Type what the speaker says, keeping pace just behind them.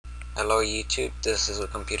Hello YouTube, this is a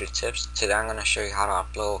Computer Tips. Today I'm going to show you how to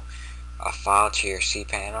upload a file to your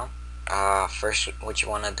cPanel. First, what you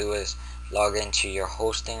want to do is log into your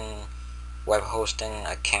web hosting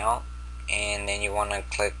account, and then you want to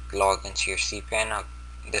click log into your cPanel.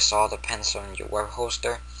 This all depends on your web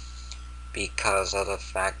hoster because of the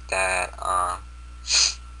fact that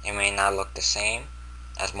it may not look the same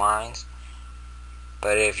as mine,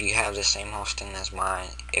 but if you have the same hosting as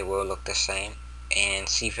mine, it will look the same. And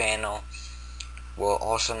cPanel will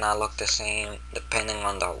also not look the same depending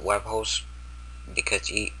on the web host,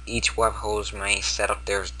 because each web host may set up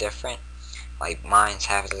theirs different. Like mine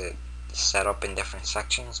has it set up in different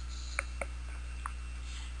sections.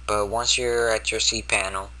 But once you're at your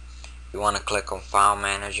cPanel, you want to click on File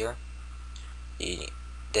Manager.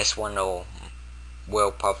 This window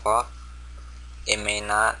will pop up. It may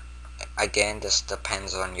not. Again, this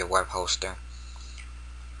depends on your web hoster.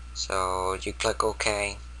 So you click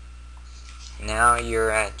OK. Now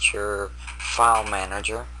you're at your File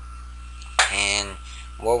Manager, and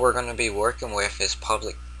what we're going to be working with is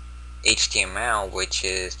public HTML, which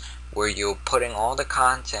is where you're putting all the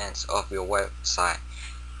contents of your website.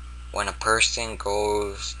 When a person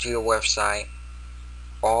goes to your website,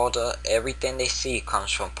 everything they see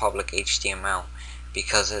comes from public HTML,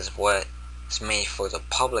 because it's what's made for the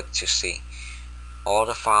public to see. All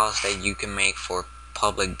the files that you can make for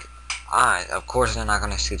public eyes. Of course, they're not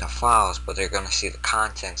going to see the files, but they're going to see the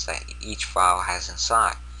contents that each file has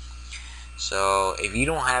inside. So if you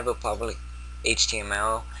don't have a public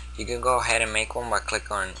HTML, you can go ahead and make one by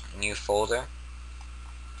clicking on new folder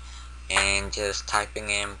and just typing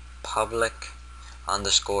in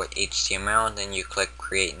public_HTML, then you click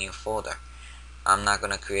create new folder. I'm not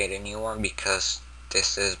going to create a new one because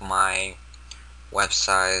this is my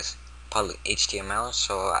website's public HTML,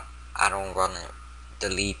 so I don't want to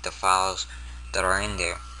delete the files that are in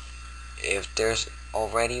there. If there's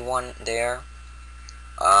already one there,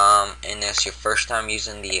 and it's your first time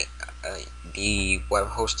using the web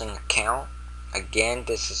hosting account, again,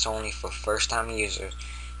 this is only for first time users.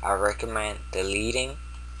 I recommend deleting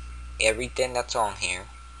everything that's on here,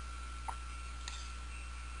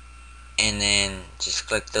 and then just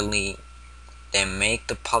click delete, then make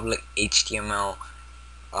the public HTML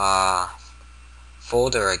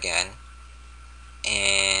folder again,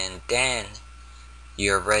 and then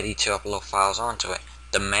you're ready to upload files onto it.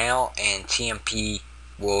 The mail and TMP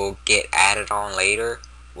will get added on later.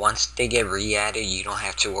 Once they get re-added, you don't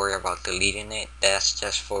have to worry about deleting it. That's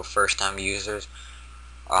just for first time users.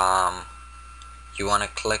 You want to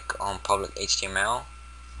click on public HTML,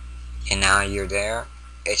 and now you're there.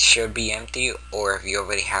 It should be empty, or if you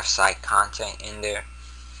already have site content in there,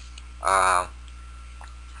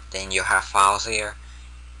 then you'll have files here.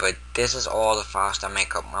 But this is all the files that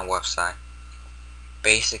make up my website.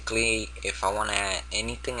 Basically, if I want to add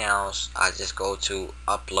anything else, I just go to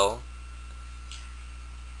upload,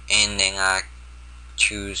 and then I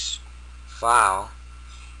choose file,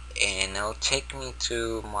 and it'll take me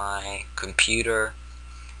to my computer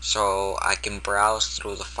so I can browse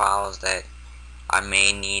through the files that I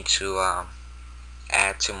may need to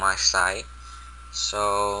add to my site.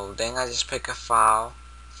 So then I just pick a file,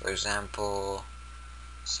 for example,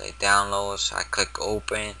 say downloads. I click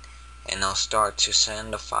open, and I'll start to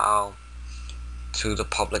send the file to the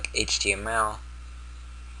public HTML,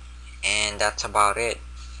 and that's about it.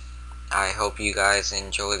 I hope you guys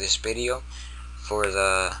enjoy this video. For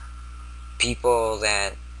the people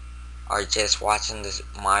that are just watching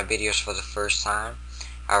my videos for the first time,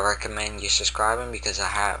 I recommend you subscribing, because I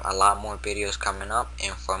have a lot more videos coming up.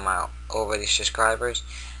 And for my already subscribers,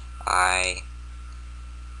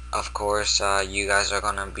 of course, you guys are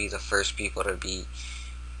gonna be the first people to be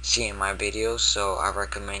seeing my videos, so I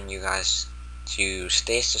recommend you guys to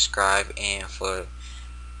stay subscribed. And for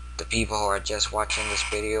the people who are just watching this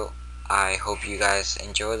video, I hope you guys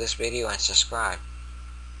enjoy this video and subscribe.